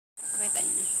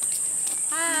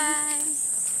Hi!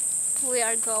 We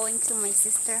are going to my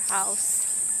sister's house.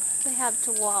 We have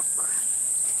to walk.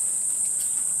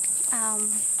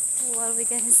 What are we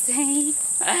gonna say?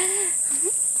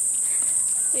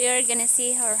 We are gonna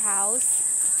see her house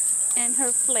and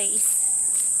her place.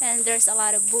 And there's a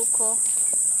lot of buko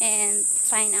and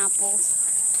pineapples.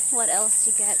 What else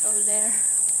you get over there?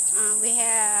 We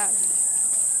have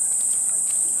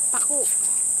paku.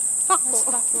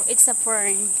 Paku. It's a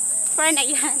fern. Fern na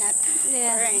yan.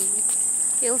 Yeah. Fern.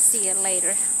 You'll see it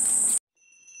later.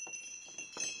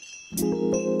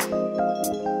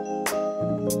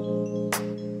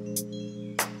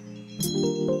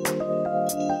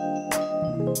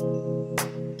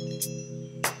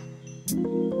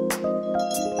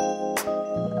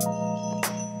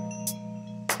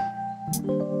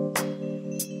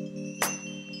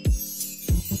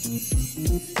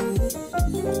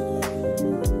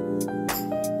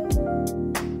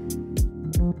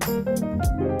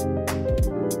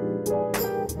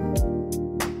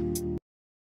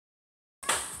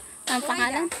 Ang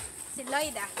pangalan? Si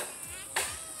Loida.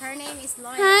 Her name is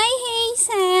Loida. Hi,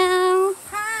 Hazel!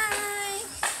 Hi!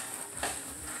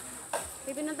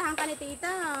 Pinuntahan ka ni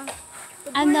tita.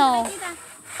 Ano?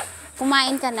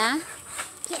 Kumain ka na?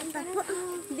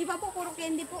 Hindi pa po, puro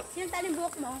candy po. Sino tali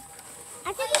buhok mo?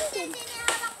 Ate Bilin.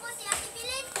 Sinihawak po si Ate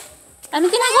Bilin.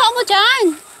 Anong ginagawa mo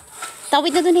dyan?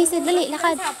 Tawid na dun, Hazel. Dali,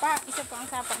 lakad. Isa po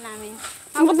ang sapa namin.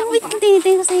 Wait,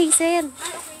 tinitingin ko sa Hazel.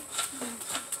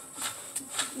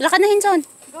 Lakad na, Hinson.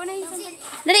 Go na yung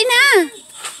Dali na!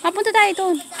 Mapunta tayo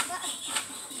dun.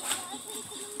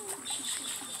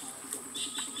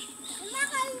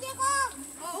 Hindi ko.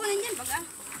 Oo, nandiyan baga.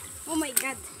 Oh my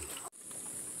God.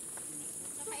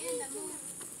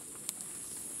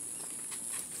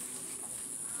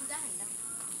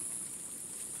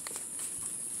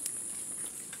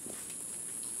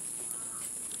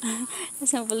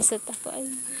 Nasa pulsat ako ay.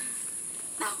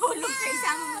 Nahulog ka,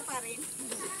 isama mo pa rin.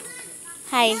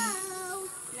 Hi. Hello,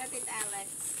 Tita Alex.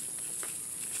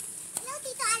 Hello,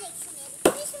 Tita Alex. Merry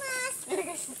Christmas.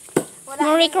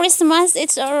 Merry Christmas.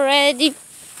 It's already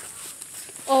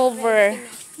over.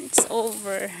 It's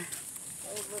over.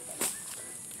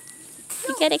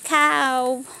 You get a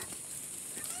cow.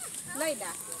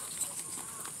 Loida.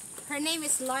 Her name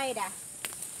is Loida.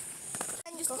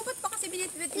 Diyos ko, ba't pa kasi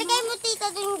binitbit mo? Lagay mo,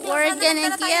 Tita, dun yung We're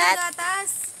gonna get...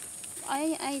 gatas.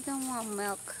 I don't want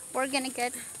milk. We're gonna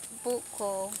get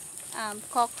buko,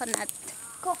 coconut.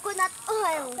 coconut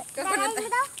oil. Coconut Dahil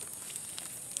mo daw?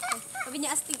 Sabi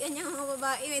niya, astigan niya mga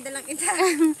babae, may dalang ita.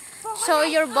 Show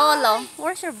your bolo.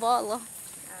 Where's your bolo?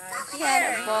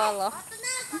 Here. Bolo.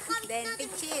 Then,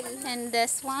 pichil. And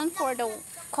this one for the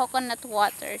coconut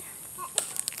water.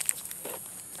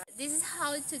 This is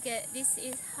how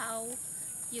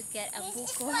you get a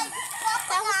buko.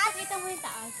 Tapos pakita mo yung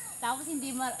taas. Tapos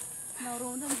hindi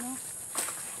marunong mo.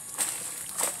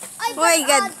 Ay, Oh my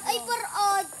God. Ay,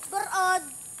 barod. Barod.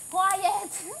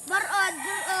 Quiet! Barod.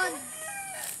 Barod.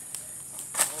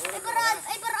 Ay, barod.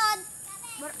 Ay, barod.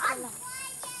 Barod.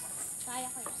 Kaya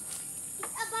ko yan.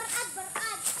 Barod.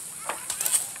 Barod.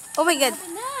 Oh my God.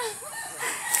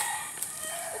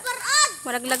 Barod.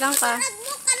 Malaglagang ka. Barod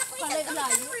mo. Kala ko isang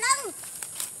kamitan mo lang.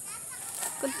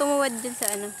 Kung tumuwad dyan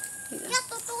sa ano. Kaya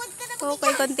tutuwad ka na.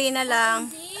 Okay, konti na lang.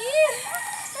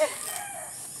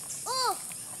 Oh.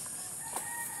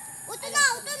 Uto na.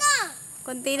 Uto na.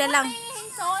 Konti na lang.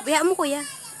 Biha mo, kuya.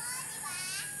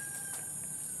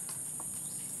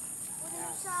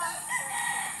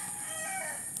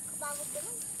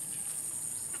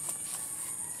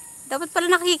 Dapat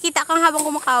pala nakikita kang habang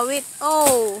kumakawit.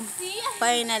 Oh,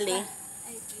 finally.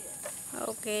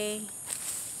 Okay.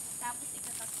 Tapos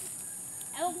ikatas mo.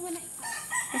 Ewan mo na ikaw.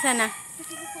 Nasaan na?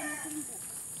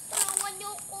 Tulungan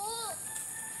niyo ko.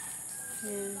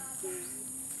 Yan.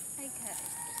 I got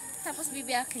it. Tapos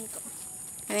bibiyakin ko.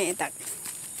 Ano yung itak?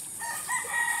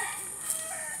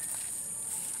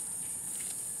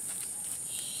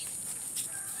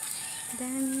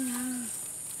 Dami na.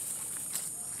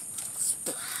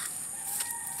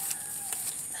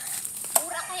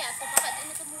 Mura kaya ito. Bakit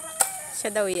ano ito mura?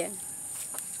 Siya daw yan.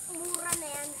 Mura na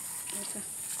yan. Ito.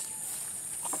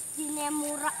 Hindi na yan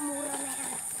mura na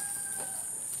yan.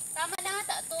 Tama na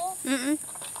nga ito. Mm-mm.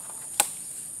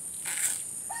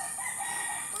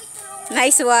 Uy, tulungan.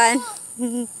 Nice one.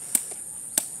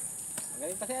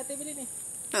 Magaling pa si Ate Bilin eh.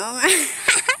 Oo nga.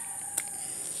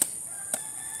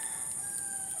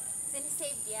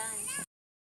 Sinisave yan.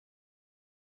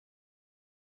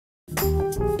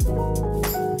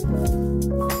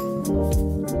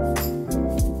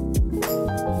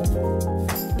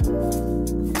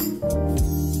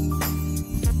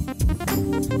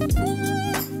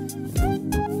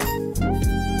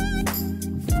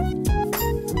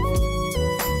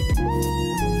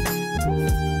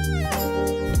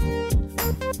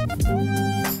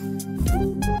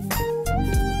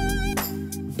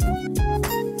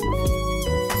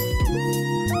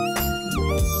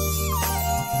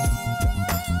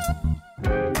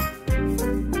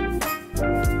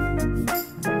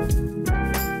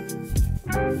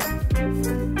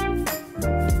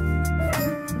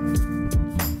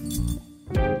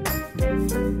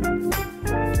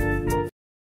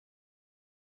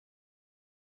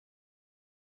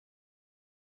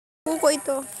 Buko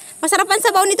ito. Masarap ang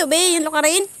sabaw nito, be. Yung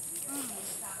lukarin.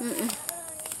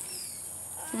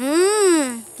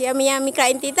 Yummy, yummy.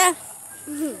 Kain, tita.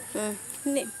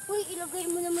 Hindi. Uy, ilagay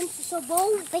mo naman sa sabaw.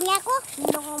 Kanya ko? Yun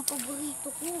lang ang paborito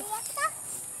ko.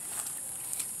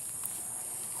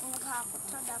 Kung naghakot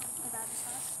sa dapat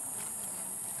nadarisas.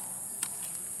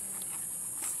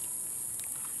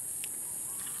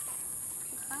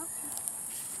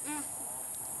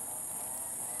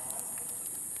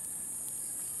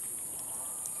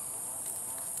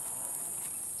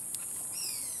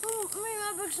 May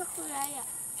mabagsak ko laya.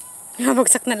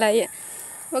 Mabagsak na laya.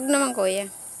 Wag naman,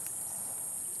 kuya.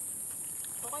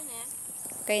 Okay na yan.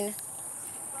 Okay na.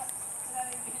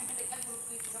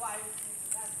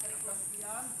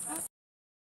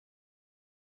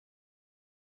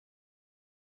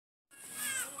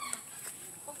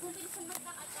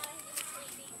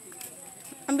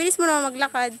 Ang bilis mo naman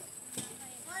maglakad.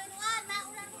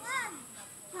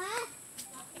 Ha?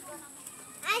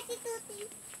 Ay, si Tuti.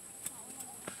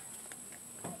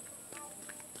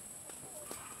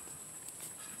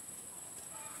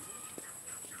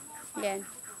 Yan.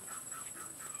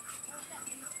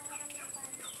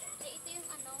 Ito yung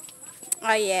ano?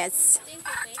 Oh, yes. Ito yung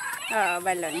tubig. Oo,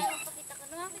 balon. Pakita ko.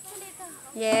 Lumapit ko dito.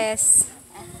 Yes.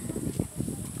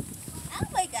 Oh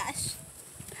my gosh.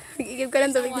 Igib ka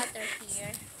ng tubig. Water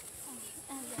here.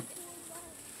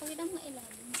 Pakita mo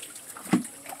ilalim.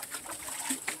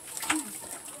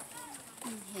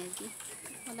 Ang heavy.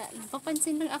 Wala lang.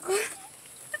 Papansin lang ako.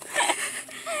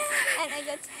 And I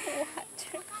got some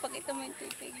water. Pakita mo yung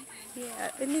tubig.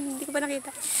 Yeah. Hindi ko pa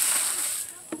nakita.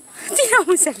 Tinaw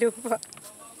mo sa lupa.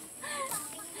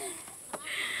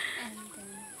 And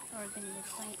then, organic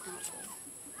pineapple.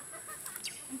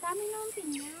 Ang dami naman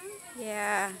pinya.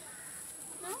 Yeah.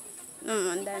 No?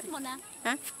 Ang Ikat dami. mo na.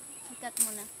 Ha? Ikat mo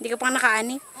na. Hindi ka pa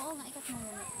nakaani? Oo nga, ikat mo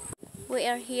muna. We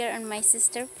are here on my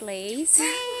sister place.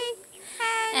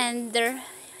 And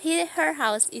her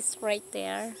house is right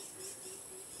there.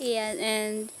 Yeah,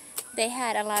 and they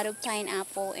had a lot of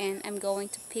pineapple and I'm going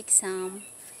to pick some.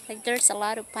 Like there's a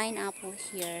lot of pineapple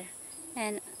here.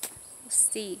 And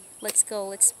see, let's go,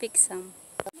 let's pick some.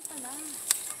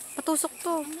 Patusok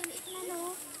to. Ang liliit na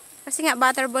no. Kasi nga,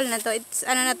 butterball na to. It's,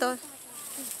 ano na to.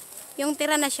 Yung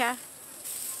tira na siya.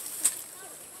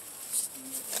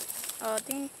 Oh,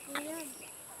 thank you.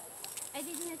 Ay,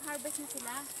 di nag-harvest na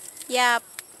sila. Yep.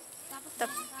 Tapos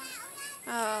Tap- meron ka.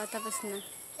 Oo, tapos na.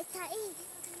 Itain.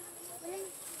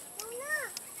 Una.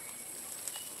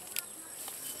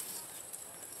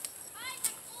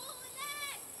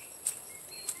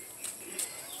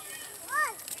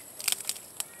 Oy!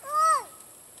 Oy!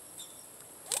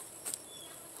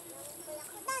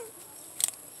 Balakadan.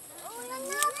 Una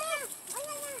na.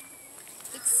 Una na.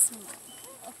 It's small.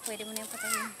 Oh, pwede mo na yung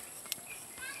patayin.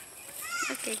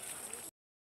 Okay.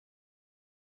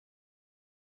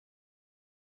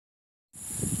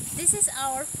 This is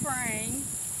our fern,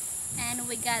 and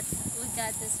we got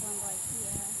this one right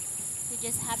here. You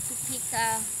just have to pick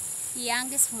a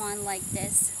youngest one like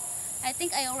this. I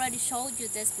think I already showed you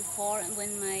this before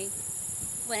when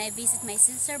I visit my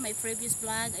sister, my previous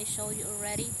vlog I showed you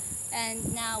already,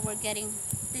 and now we're getting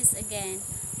this again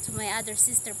to my other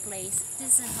sister place.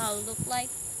 This is how it look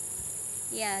like.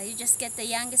 Yeah, you just get the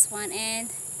youngest one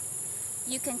and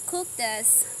you can cook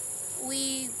this.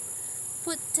 We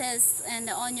put this and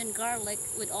the onion garlic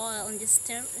with oil and just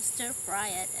stir fry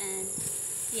it, and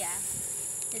yeah,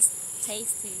 it's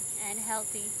tasty and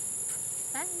healthy.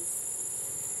 Bye.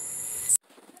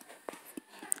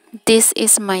 This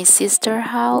is my sister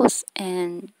house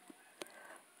and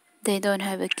they don't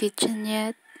have a kitchen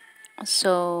yet,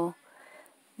 so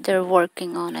they're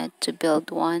working on it to build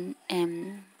one,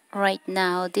 and right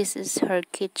now this is her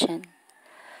kitchen.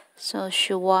 So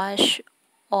she wash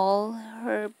all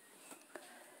her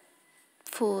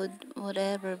food,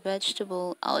 whatever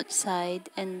vegetable outside,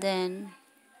 and then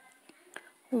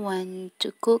when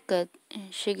to cook it,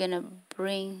 she gonna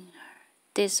bring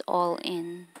this all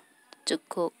in to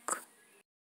cook.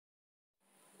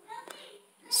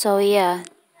 So yeah,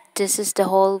 this is the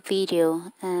whole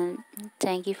video, and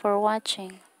thank you for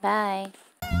watching. Bye.